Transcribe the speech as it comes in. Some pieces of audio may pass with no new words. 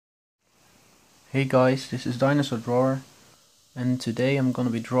Hey guys, this is Dinosaur Drawer, and today I'm gonna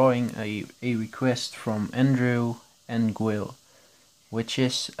be drawing a request from Andrew and Gwill, which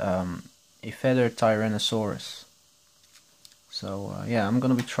is a feathered tyrannosaurus. So yeah, I'm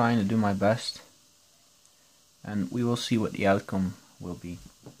gonna be trying to do my best, and we will see what the outcome will be.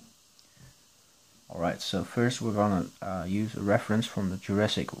 Alright, so first we're gonna use a reference from the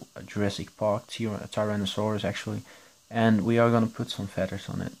Jurassic Park Tyrannosaurus actually, and we are gonna put some feathers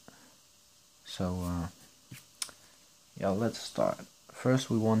on it. So yeah, let's start. First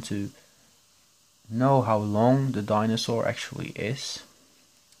we want to know how long the dinosaur actually is,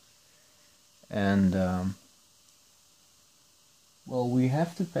 and well, we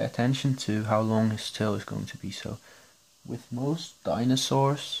have to pay attention to how long his tail is going to be. So with most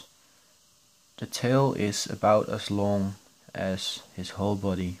dinosaurs, the tail is about as long as his whole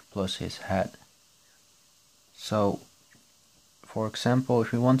body plus his head. So for example,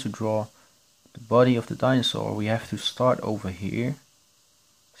 if we want to draw the body of the dinosaur, we have to start over here,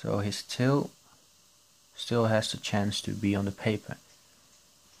 so his tail still has the chance to be on the paper.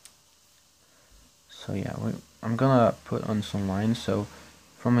 So yeah, I'm gonna put on some lines. So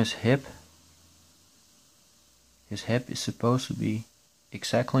from his hip is supposed to be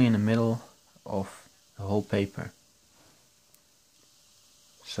exactly in the middle of the whole paper.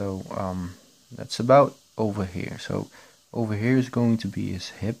 So that's about over here. So over here is going to be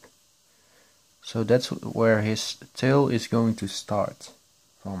his hip. So that's where his tail is going to start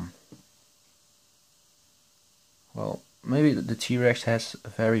from. Well, maybe the T-Rex has a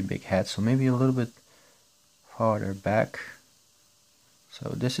very big head, so maybe a little bit farther back.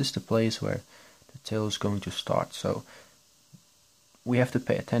 So this is the place where the tail is going to start. So we have to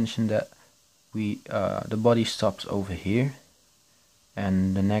pay attention that the body stops over here,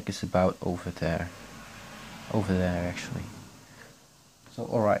 and the neck is about over there actually. So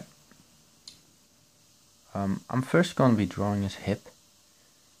alright, I'm first going to be drawing his hip.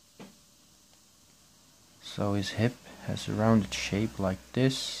 So his hip has a rounded shape like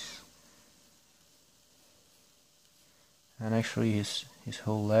this, and actually his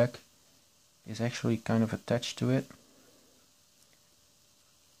whole leg is actually kind of attached to it.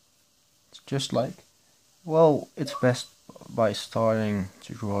 It's just like, well, it's best by starting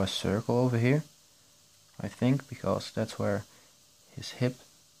to draw a circle over here, I think, because that's where his hip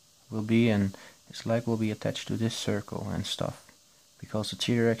will be and his leg will be attached to this circle and stuff, because the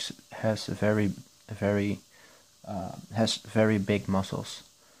T-Rex has very big muscles.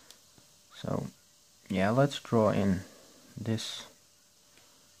 So yeah, let's draw in this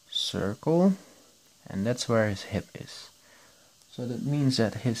circle, and that's where his hip is. So that means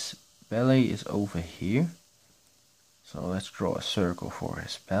that his belly is over here. So let's draw a circle for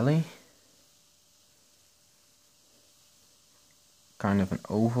his belly. Kind of an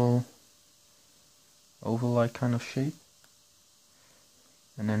oval-like kind of shape.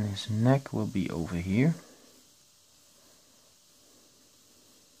 And then his neck will be over here.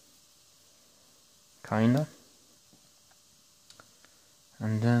 Kinda.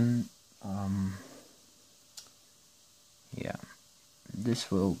 And then, yeah,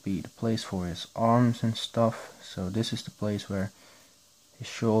 this will be the place for his arms and stuff. So this is the place where his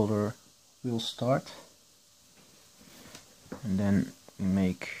shoulder will start. And then we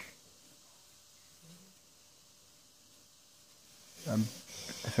make a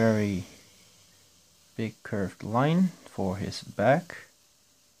very big curved line for his back.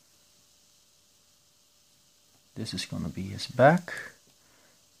 This is going to be his back.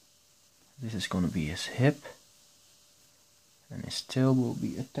 This is going to be his hip. And his tail will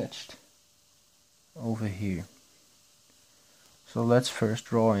be attached over here. So let's first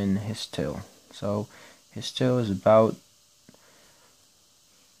draw in his tail. So his tail is about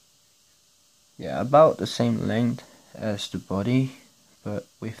the same length as the body, but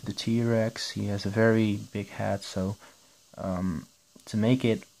with the T-Rex he has a very big head, so to make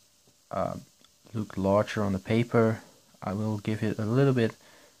it look larger on the paper, I will give it a little bit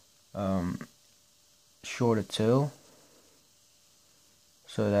shorter tail,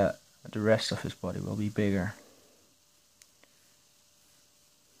 so that the rest of his body will be bigger.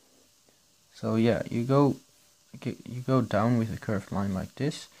 So yeah, you go down with a curved line like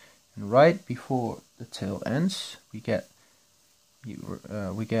this, and right before the tail ends, we get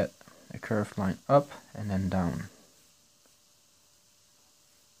a curved line up and then down.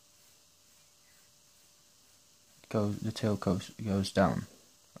 The tail goes down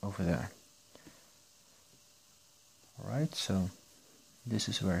over there. Alright, so this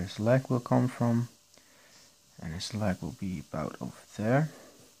is where his leg will come from, and his leg will be about over there.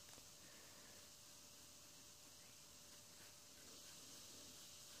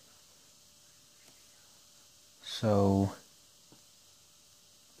 So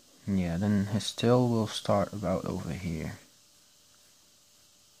yeah, then his tail will start about over here.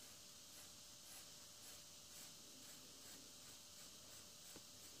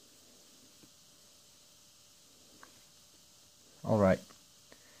 Alright.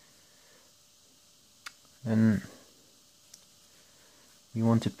 Then we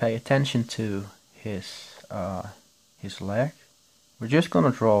want to pay attention to his leg. We're just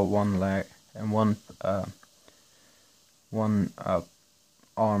gonna draw one leg and one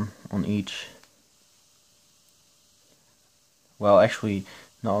arm on each. Well, actually,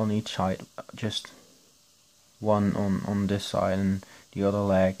 not on each side, just one on this side, and the other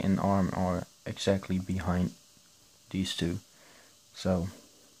leg and arm are exactly behind these two. So,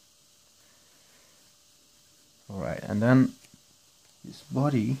 alright, and then his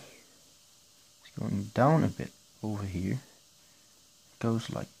body is going down a bit over here. It goes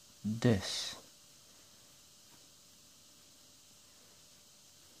like this.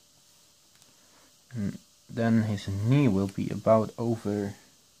 And then his knee will be about over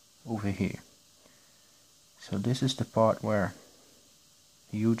here. So this is the part where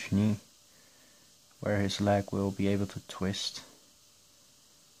the huge knee, where his leg will be able to twist.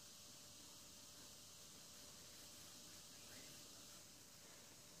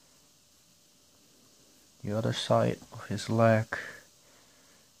 The other side of his leg.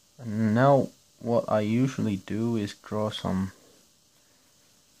 And now what I usually do is draw some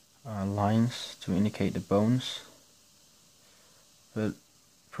lines to indicate the bones, but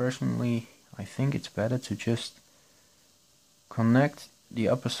personally I think it's better to just connect the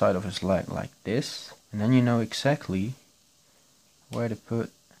upper side of his leg like this, and then you know exactly where to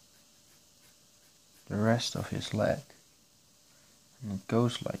put the rest of his leg. And it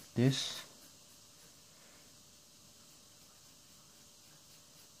goes like this.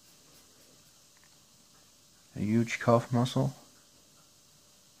 A huge calf muscle.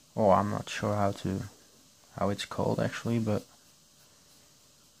 Oh, I'm not sure how it's called actually, but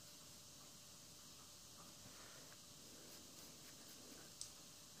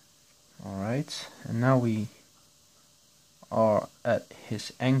alright, and now we are at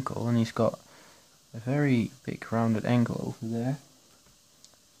his ankle, and he's got a very big rounded ankle over there.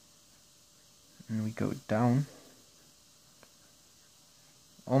 And we go down,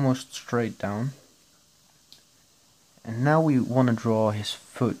 almost straight down. And now we want to draw his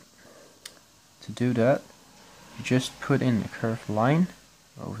foot. To do that, you just put in a curved line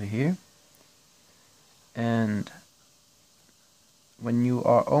over here, and when you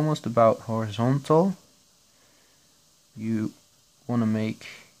are almost about horizontal, you want to make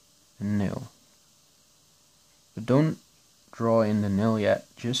a nail. But don't draw in the nail yet,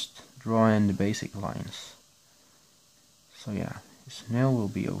 just draw in the basic lines. So yeah, his nail will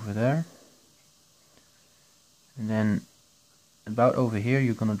be over there. And then about over here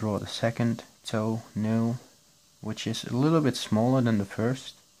you're gonna draw the second toe nail, which is a little bit smaller than the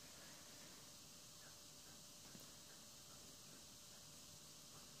first.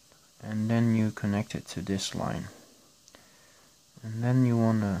 And then you connect it to this line. And then you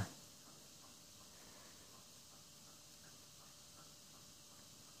wanna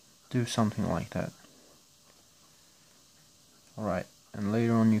do something like that. Alright, and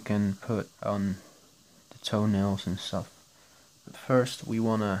later on you can put on the toenails and stuff. But first we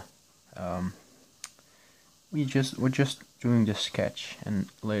wanna we're just doing the sketch, and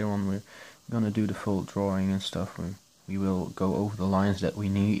later on we're gonna do the full drawing and stuff. We will go over the lines that we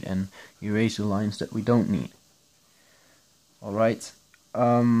need and erase the lines that we don't need. Alright,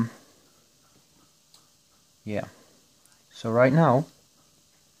 yeah. So right now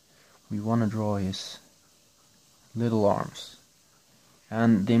we want to draw his little arms,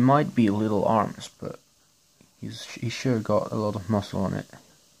 and they might be little arms, but he's sure got a lot of muscle on it.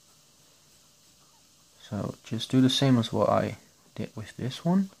 So just do the same as what I did with this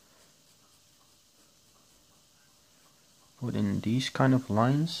one. Put in these kind of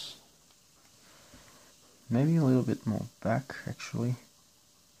lines, maybe a little bit more back actually,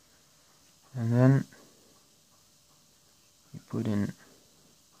 and then you put in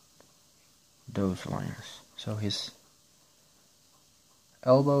those lines. So his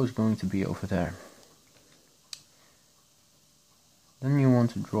elbow is going to be over there. Then you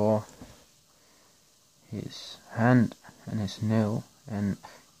want to draw his hand and his nail, and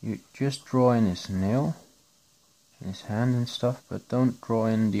you just draw in his nail and his hand and stuff, but don't draw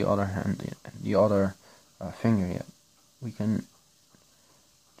in the other hand, the other finger yet. We can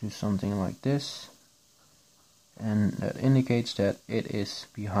do something like this, and that indicates that it is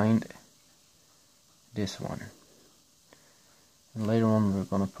behind this one. And later on we're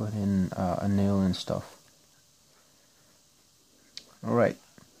gonna put in a nail and stuff. Alright,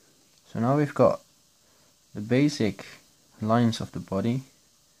 so now we've got the basic lines of the body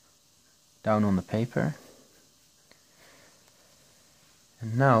down on the paper,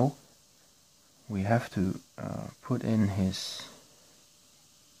 and now we have to put in his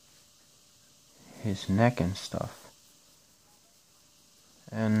neck and stuff,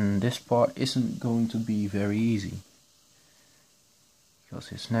 and this part isn't going to be very easy because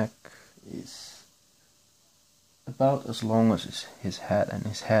his neck is about as long as his head, and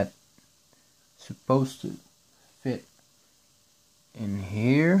his head is supposed to fit in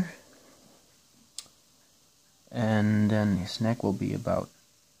here, and then his neck will be about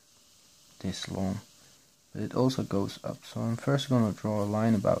this long, but it also goes up. So I'm first going to draw a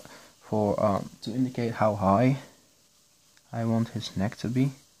line about to indicate how high I want his neck to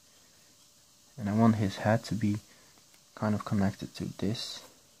be, and I want his head to be kind of connected to this,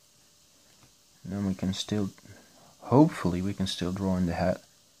 and then we can still, hopefully we can still draw in the head.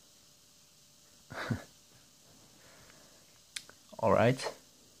 Alright,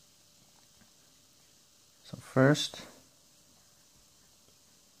 so first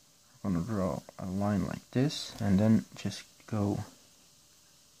I'm going to draw a line like this, and then just go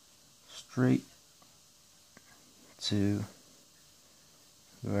straight to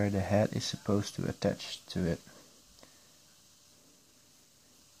where the head is supposed to attach to it.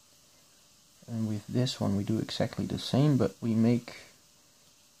 And with this one we do exactly the same, but we make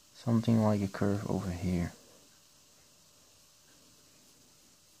something like a curve over here.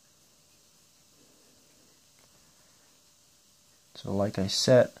 So like I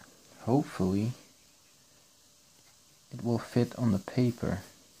said, hopefully it will fit on the paper.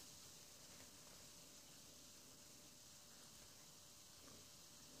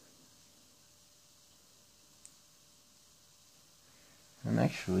 And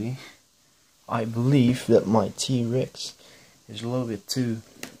actually, I believe that my T-Rex is a little bit too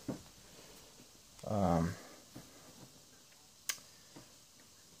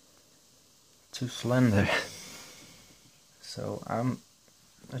slender. So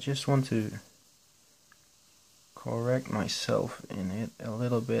I just want to correct myself in it a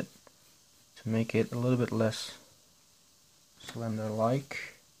little bit to make it a little bit less slender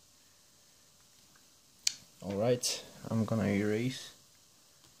like. Alright, I'm gonna erase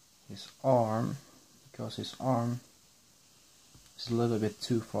his arm because his arm is a little bit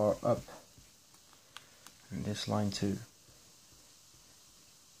too far up, and this line too.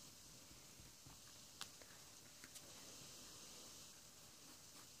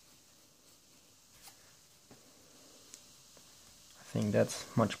 I think that's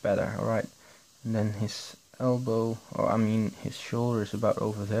much better. Alright, and then his elbow, or I mean his shoulder, is about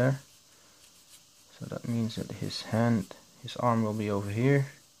over there, so that means that his arm will be over here,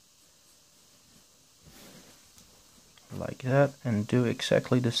 like that, and do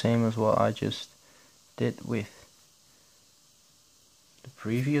exactly the same as what I just did with the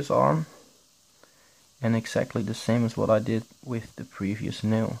previous arm, and exactly the same as what I did with the previous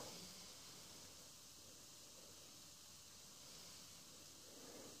nail.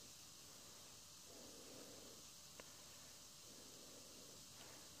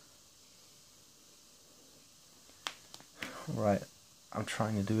 Right, I'm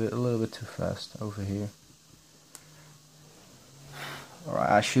trying to do it a little bit too fast over here. Alright,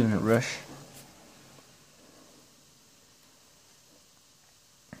 I shouldn't rush.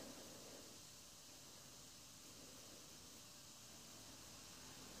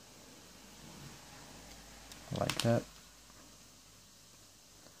 Like that.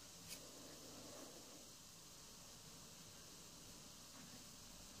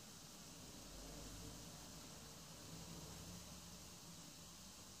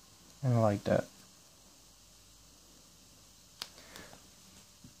 And like that.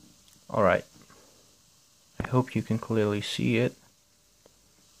 Alright, I hope you can clearly see it.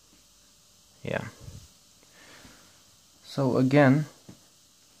 Yeah. So again,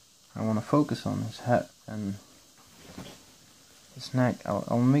 I want to focus on his head and his neck.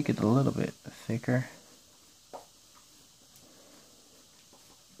 I'll make it a little bit thicker.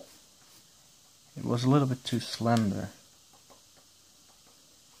 It was a little bit too slender.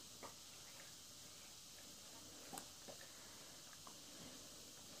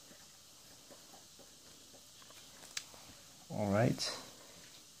 Alright,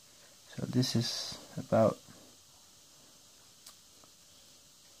 so this is about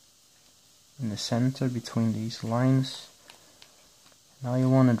in the center between these lines. Now you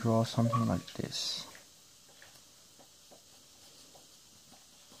want to draw something like this.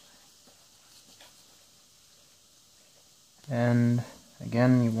 And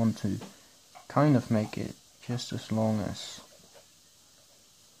again, you want to kind of make it just as long as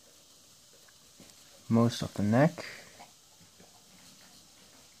most of the neck.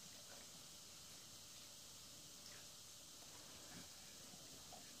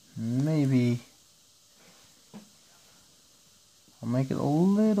 Maybe I'll make it a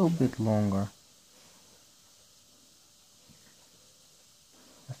little bit longer.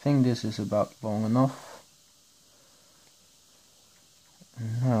 I think this is about long enough.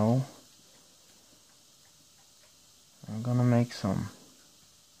 Now I'm gonna make some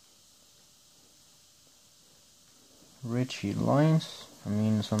ridgy lines. I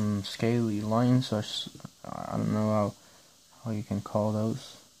mean some scaly lines, or I don't know how you can call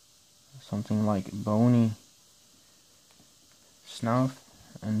those. Something like bony snout.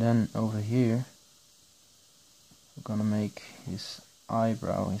 And then over here we're gonna make his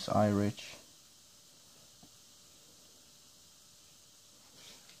eyebrow, his eye ridge.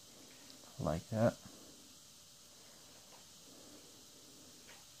 Like that.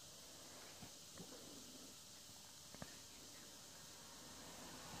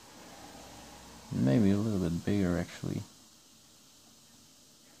 Maybe a little bit bigger actually.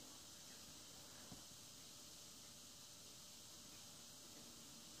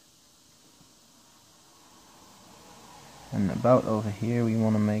 And about over here we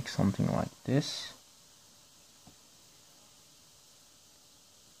want to make something like this.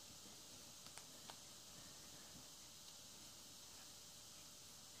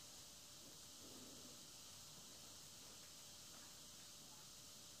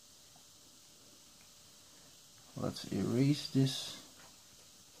 Let's erase this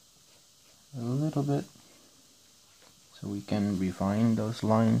a little bit so we can refine those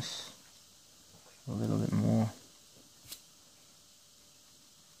lines a little bit more.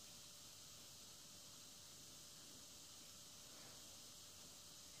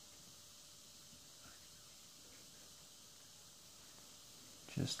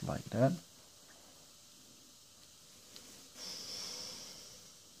 Just like that.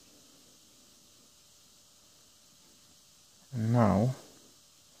 And now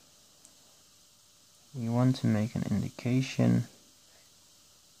we want to make an indication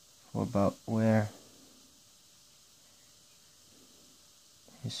for about where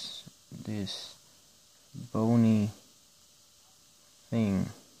this bony thing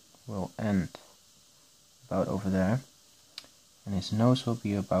will end, about over there, and his nose will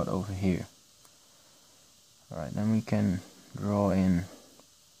be about over here. Alright, then we can draw in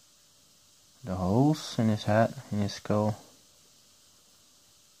the holes in his head, in his skull.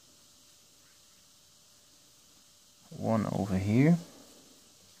 One over here,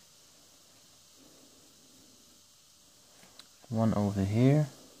 one over here,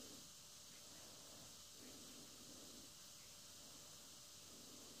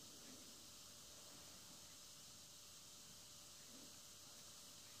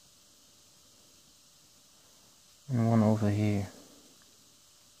 and one over here.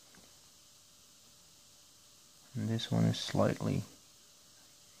 And this one is slightly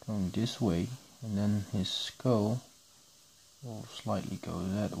going this way, and then his skull will slightly go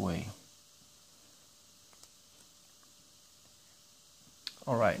that way.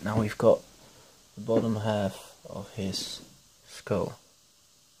 Alright, now we've got the bottom half of his skull.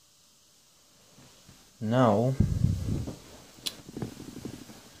 Now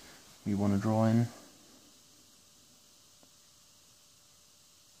we want to draw in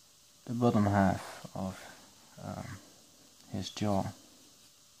the bottom half of his jaw.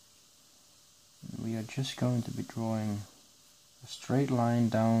 We are just going to be drawing a straight line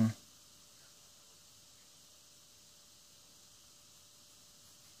down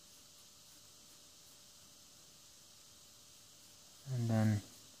and then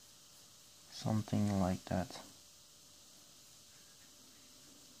something like that.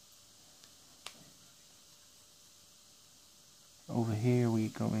 Over here we're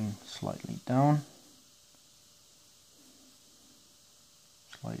going slightly down,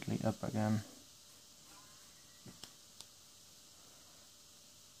 slightly up again.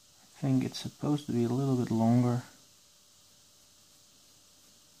 I think it's supposed to be a little bit longer.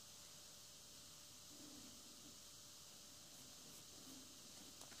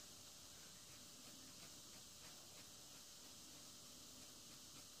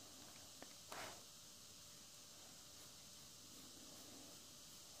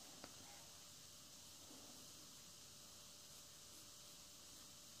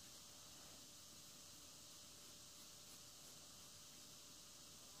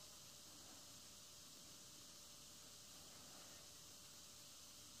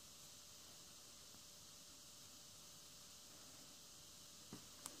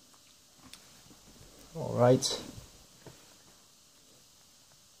 Alright.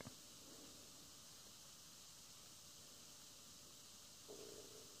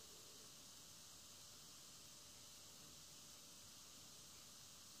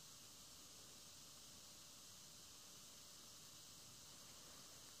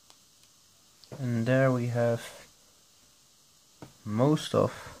 And there we have most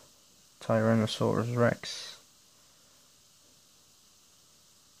of Tyrannosaurus rex.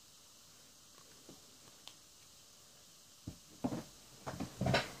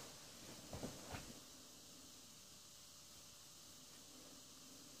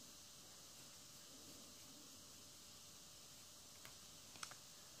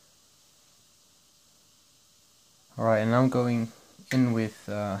 Alright, and I'm going in with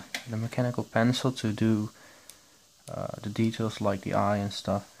the mechanical pencil to do the details like the eye and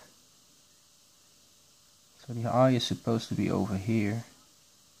stuff. So the eye is supposed to be over here.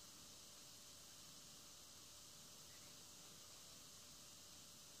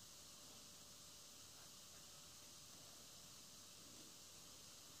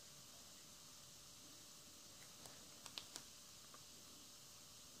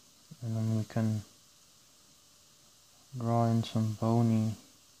 And then we can draw in some bony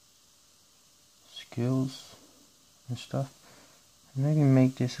scales and stuff. And maybe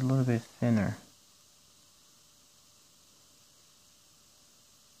make this a little bit thinner.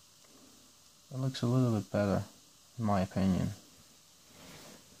 It looks a little bit better, in my opinion.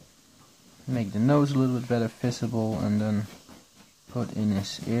 Make the nose a little bit better visible, and then put in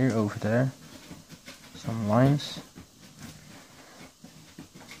his ear over there some lines.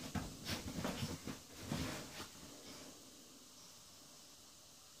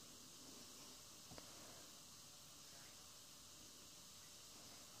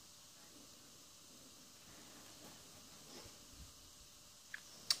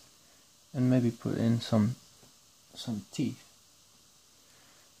 And maybe put in some teeth,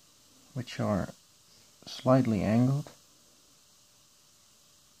 which are slightly angled.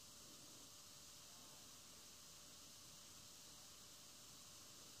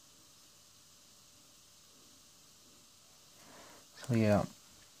 So yeah,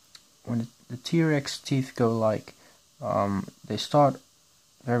 when the T-Rex teeth go like, they start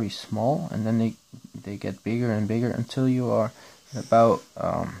very small and then they get bigger and bigger until you are about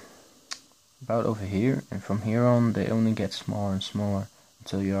over here, and from here on they only get smaller and smaller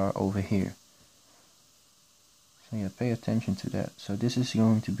until you are over here. So yeah, pay attention to that. So this is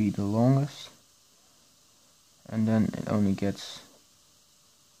going to be the longest, and then it only gets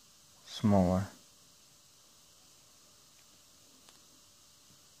smaller.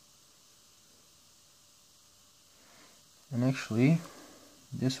 And actually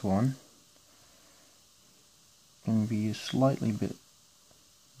this one can be a slightly bit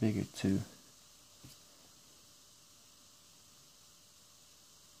bigger too.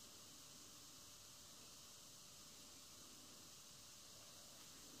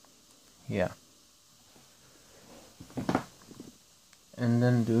 Yeah. And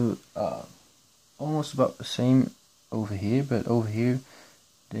then do almost about the same over here, but over here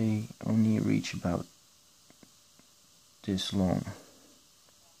they only reach about this long.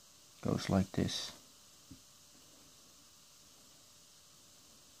 Goes like this.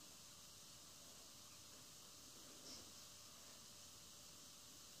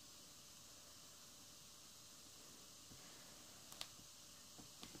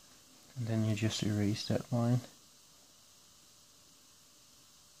 And then you just erase that line.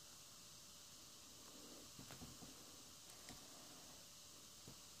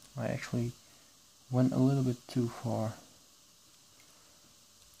 I actually went a little bit too far,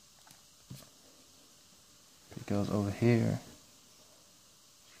 because over here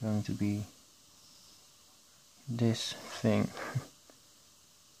it's going to be this thing.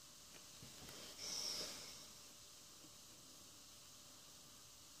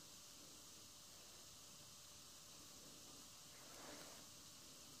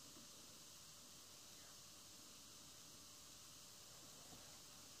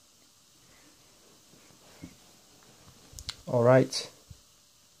 Alright,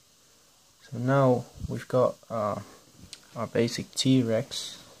 so now we've got our basic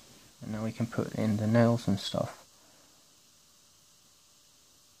T-Rex, and now we can put in the nails and stuff.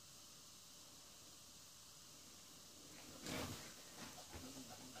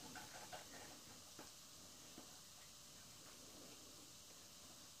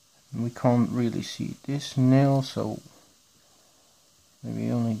 We can't really see this nail, so maybe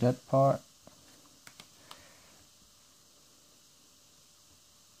only that part.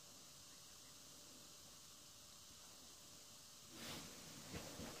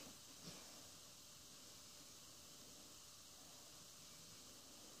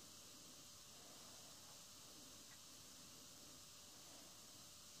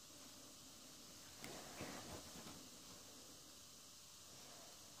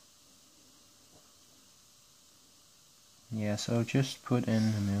 Yeah, so just put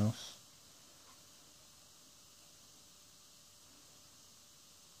in the nails.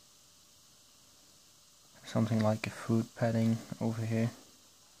 something like a food padding over here.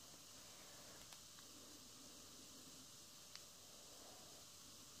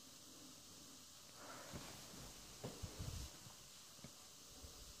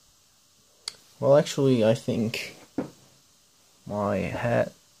 Well, actually, I think my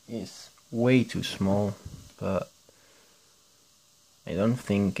head is way too small, but I don't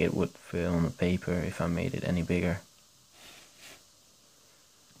think it would fit on the paper if I made it any bigger.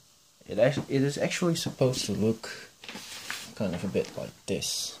 It is actually supposed to look kind of a bit like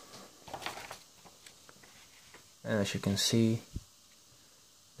this. And as you can see,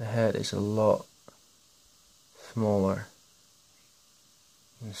 the head is a lot smaller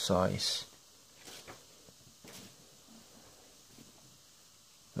in size.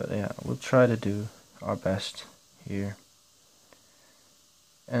 But yeah, we'll try to do our best here.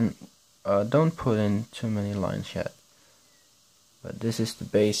 And don't put in too many lines yet. But this is the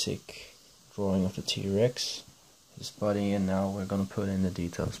basic drawing of the T-Rex, his body, and now we're gonna put in the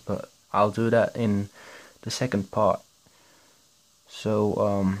details. But I'll do that in the second part.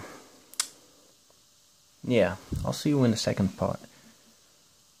 So yeah, I'll see you in the second part.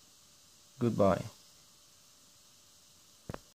 Goodbye.